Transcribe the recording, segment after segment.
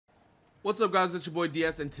What's up, guys? It's your boy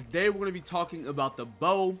DS, and today we're going to be talking about the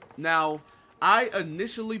bow. Now, I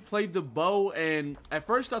initially played the bow, and at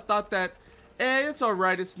first I thought that, it's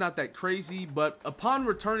alright, it's not that crazy, but upon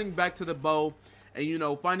returning back to the bow,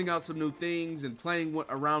 and finding out some new things and playing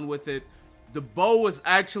around with it, the bow is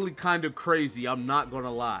actually kind of crazy, I'm not going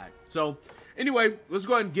to lie. So, anyway, let's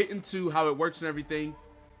go ahead and get into how it works and everything.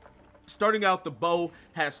 Starting out, the bow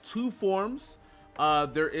has two forms.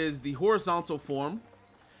 There is the horizontal form,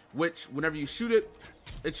 which whenever you shoot it,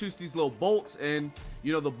 it shoots these little bolts, and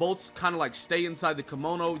the bolts kind of like stay inside the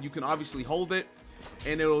kimono. You can obviously hold it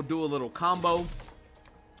and it'll do a little combo,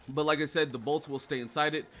 but like I said, the bolts will stay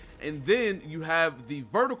inside it. And then you have the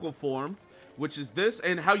vertical form, which is this,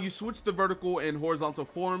 and how you switch the vertical and horizontal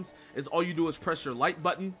forms is all you do is press your light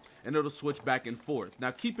button and it'll switch back and forth.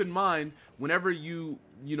 Now keep in mind, whenever you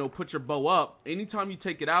put your bow up, anytime you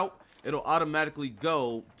take it out, it'll automatically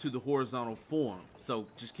go to the horizontal form. So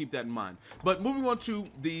just keep that in mind. But moving on to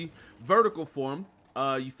the vertical form,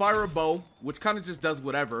 you fire a bow, which kind of just does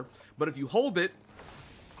whatever. But if you hold it,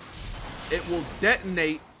 it will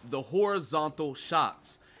detonate the horizontal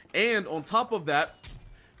shots. And on top of that,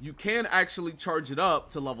 you can actually charge it up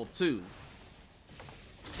to level 2.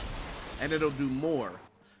 And it'll do more.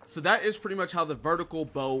 So that is pretty much how the vertical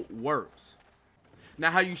bow works. Now,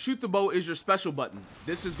 how you shoot the bow is your special button.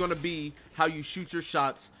 This is going to be how you shoot your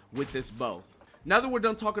shots with this bow. Now that we're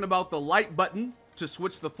done talking about the light button to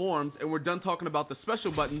switch the forms, and we're done talking about the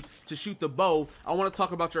special button to shoot the bow, I want to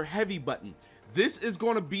talk about your heavy button. This is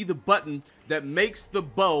going to be the button that makes the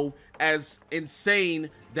bow as insane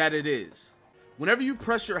that it is. Whenever you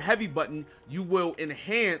press your heavy button, you will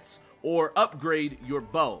enhance or upgrade your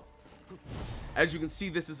bow. As you can see,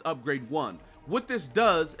 this is upgrade 1. What this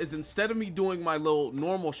does is, instead of me doing my little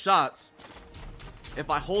normal shots, if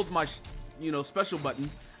I hold my special button,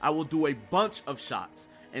 I will do a bunch of shots.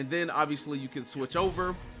 And then obviously you can switch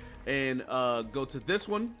over and go to this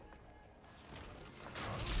one,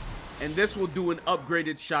 and this will do an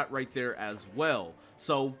upgraded shot right there as well.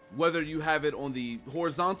 So whether you have it on the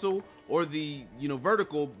horizontal or the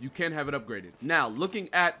vertical, you can have it upgraded. Now looking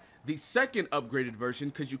at the second upgraded version,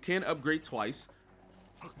 because you can upgrade twice,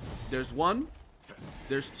 there's 1,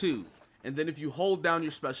 there's 2, and then if you hold down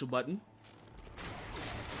your special button,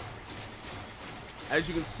 as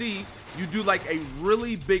you can see, you do like a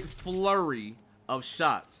really big flurry of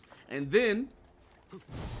shots. And then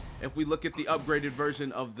if we look at the upgraded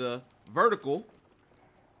version of the vertical,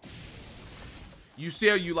 you see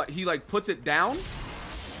how he puts it down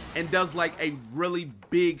and does like a really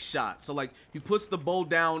big shot. So like he puts the bow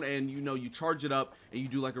down and you charge it up and you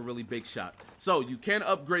do like a really big shot. So you can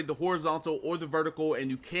upgrade the horizontal or the vertical,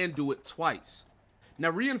 and you can do it twice. Now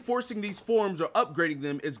reinforcing these forms or upgrading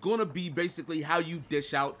them is going to be basically how you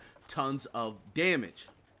dish out tons of damage.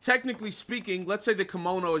 Technically speaking, let's say the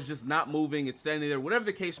kimono is just not moving, it's standing there, whatever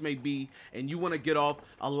the case may be, and you want to get off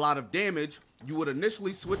a lot of damage, you would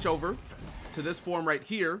initially switch over to this form right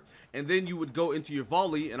here, and then you would go into your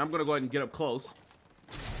volley, and I'm going to go ahead and get up close.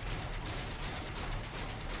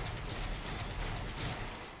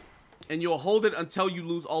 And you'll hold it until you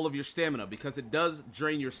lose all of your stamina, because it does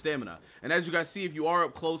drain your stamina. And as you guys see, if you are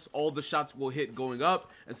up close, all the shots will hit going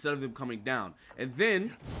up instead of them coming down. And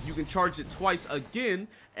then you can charge it twice again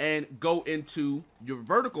and go into your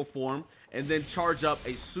vertical form and then charge up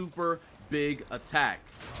a super big attack.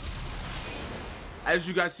 As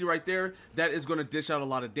you guys see right there, that is going to dish out a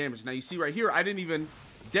lot of damage. Now you see right here, I didn't even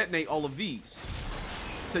detonate all of these.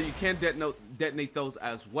 So you can detonate those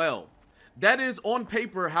as well. That is, on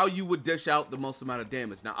paper, how you would dish out the most amount of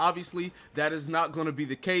damage. Now, obviously, that is not going to be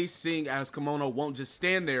the case, seeing as kimono won't just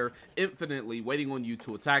stand there infinitely waiting on you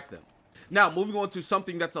to attack them. Now, moving on to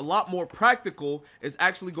something that's a lot more practical is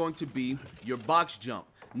actually going to be your box jump.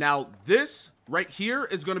 Now, this right here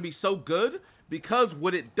is going to be so good because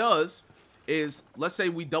what it does is, let's say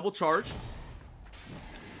we double charge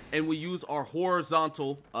and we use our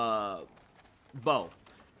horizontal bow,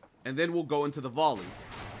 and then we'll go into the volley.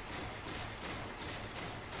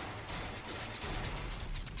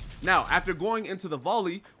 Now, after going into the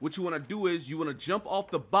volley, what you want to do is you want to jump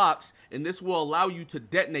off the box, and this will allow you to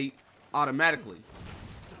detonate automatically.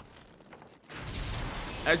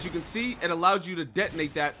 As you can see, it allows you to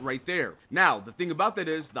detonate that right there. Now, the thing about that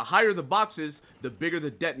is, the higher the boxes, the bigger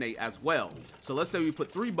the detonate as well. So let's say we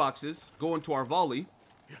put 3 boxes, go into our volley.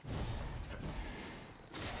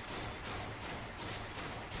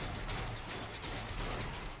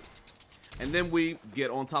 And then we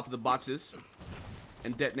get on top of the boxes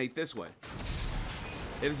and detonate this way.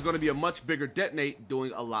 it is going to be a much bigger detonate,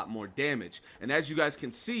 doing a lot more damage. And as you guys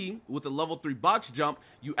can see, with the level 3 box jump,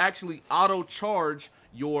 you actually auto charge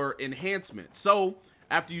your enhancement. So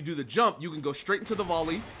after you do the jump, you can go straight into the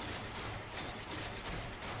volley.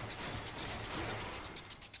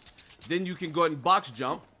 Then you can go ahead and box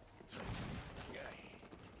jump.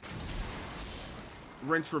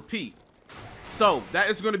 Rinse, repeat. So that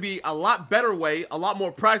is going to be a lot better way, a lot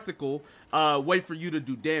more practical way for you to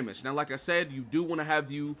do damage. Now, like I said, you do want to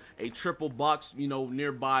have a triple box,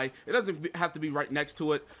 nearby. It doesn't have to be right next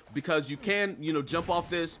to it, because you can, jump off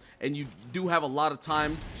this, and you do have a lot of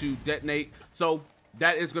time to detonate. So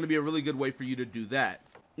that is going to be a really good way for you to do that.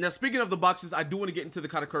 Now, speaking of the boxes, I do want to get into the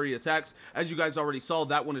Karakuri Attacks. As you guys already saw,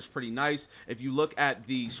 that one is pretty nice. If you look at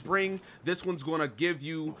the spring, this one's going to give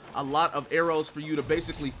you a lot of arrows for you to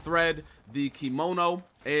basically thread the kimono.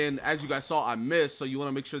 And as you guys saw, I missed, so you want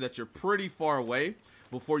to make sure that you're pretty far away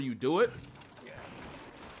before you do it.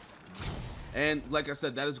 And like I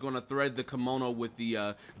said, that is going to thread the kimono with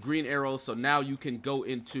the green arrows. So now you can go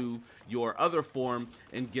into your other form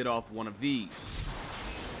and get off one of these.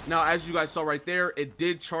 Now, as you guys saw right there, it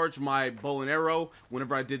did charge my bow and arrow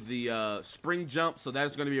whenever I did the spring jump, so that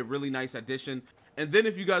is going to be a really nice addition. And then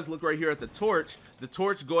if you guys look right here at the torch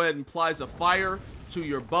go ahead and applies a fire to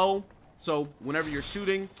your bow. So whenever you're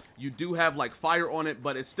shooting, you do have like fire on it,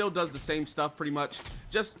 but it still does the same stuff pretty much.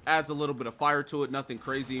 Just adds a little bit of fire to it, nothing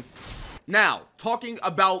crazy. Now, talking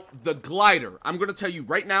about the glider, I'm going to tell you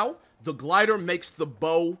right now, the glider makes the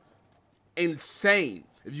bow insane.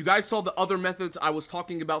 If you guys saw the other methods I was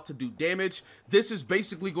talking about to do damage, this is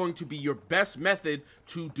basically going to be your best method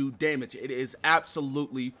to do damage. It is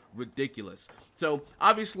absolutely ridiculous. So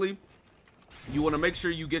obviously, you want to make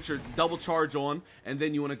sure you get your double charge on, and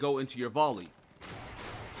then you want to go into your volley.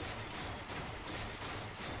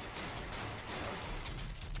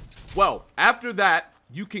 Well, after that,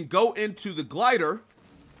 you can go into the glider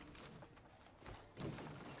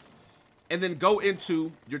and then go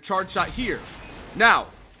into your charge shot here. Now,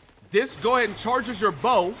 this go ahead and charges your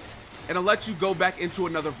bow, and it'll let you go back into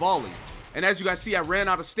another volley. And as you guys see, I ran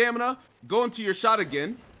out of stamina. Go into your shot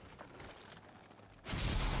again.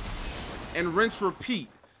 And rinse, repeat.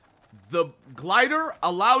 The glider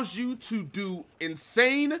allows you to do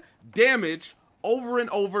insane damage over and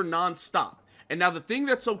over non-stop. And now the thing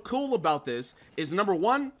that's so cool about this is, number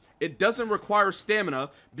one, it doesn't require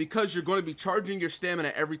stamina because you're going to be charging your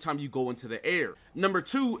stamina every time you go into the air. Number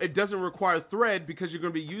two, it doesn't require thread because you're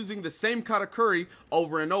going to be using the same Karakuri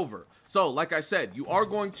over and over. So, like I said, you are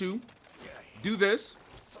going to do this,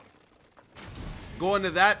 go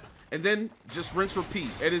into that, and then just rinse, repeat.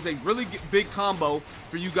 It is a really big combo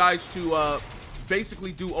for you guys to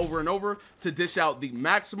basically do over and over to dish out the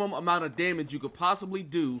maximum amount of damage you could possibly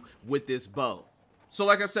do with this bow. So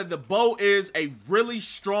like I said, the bow is a really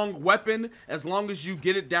strong weapon as long as you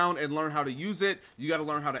get it down and learn how to use it. You got to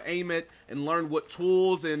learn how to aim it and learn what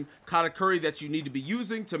tools and Karakuri that you need to be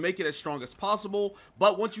using to make it as strong as possible.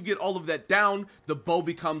 But once you get all of that down, the bow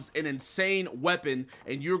becomes an insane weapon,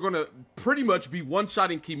 and you're going to pretty much be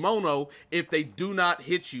one-shotting kimono if they do not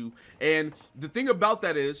hit you. And the thing about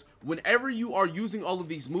that is, whenever you are using all of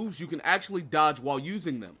these moves, you can actually dodge while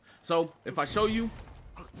using them. So if I show you,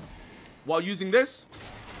 while using this,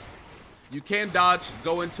 you can dodge,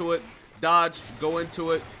 go into it, dodge, go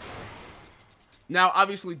into it. Now,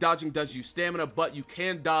 obviously, dodging does use stamina, but you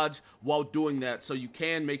can dodge while doing that, so you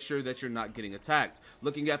can make sure that you're not getting attacked.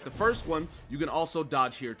 Looking at the first one, you can also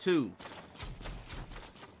dodge here too.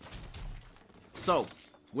 So,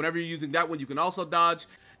 whenever you're using that one, you can also dodge.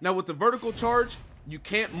 Now, with the vertical charge, you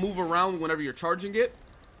can't move around whenever you're charging it.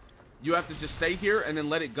 You have to just stay here and then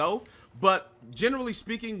let it go. But generally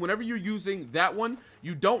speaking, whenever you're using that one,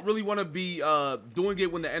 you don't really want to be doing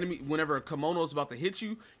it when whenever a kimono is about to hit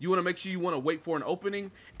you. You want to make sure you want to wait for an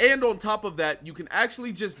opening. And on top of that, you can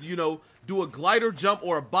actually just, do a glider jump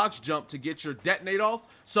or a box jump to get your detonate off.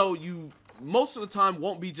 So you, most of the time,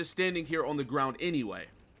 won't be just standing here on the ground anyway.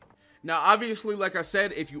 Now, obviously, like I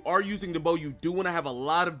said, if you are using the bow, you do want to have a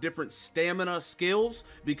lot of different stamina skills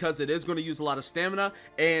because it is going to use a lot of stamina.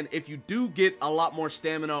 And if you do get a lot more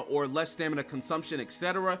stamina or less stamina consumption,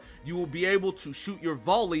 etc., you will be able to shoot your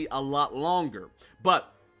volley a lot longer.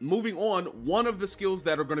 But moving on, one of the skills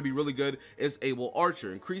that are going to be really good is Able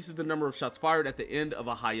Archer. Increases the number of shots fired at the end of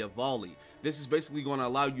a higher volley. This is basically going to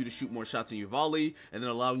allow you to shoot more shots in your volley and then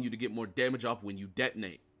allowing you to get more damage off when you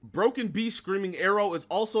detonate. Broken Beast Screaming Arrow is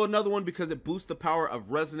also another one because it boosts the power of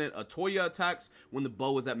resonant Atoya attacks when the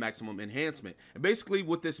bow is at maximum enhancement. And basically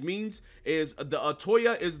what this means is the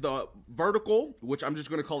Atoya is the vertical, which I'm just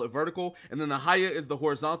going to call it vertical, and then the Haya is the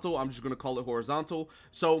horizontal. I'm just going to call it horizontal.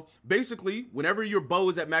 So basically, whenever your bow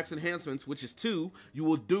is at max enhancements, which is 2, you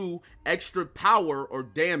will do extra power or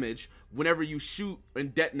damage whenever you shoot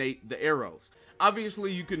and detonate the arrows.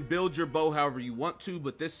 Obviously, you can build your bow however you want to,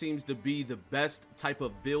 but this seems to be the best type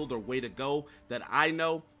of build or way to go that I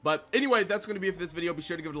know. But anyway, that's going to be it for this video. Be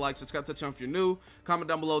sure to give it a like, subscribe to the channel if you're new. Comment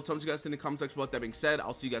down below. Tell me what you guys think in the comment section. With that being said,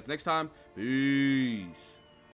 I'll see you guys next time. Peace.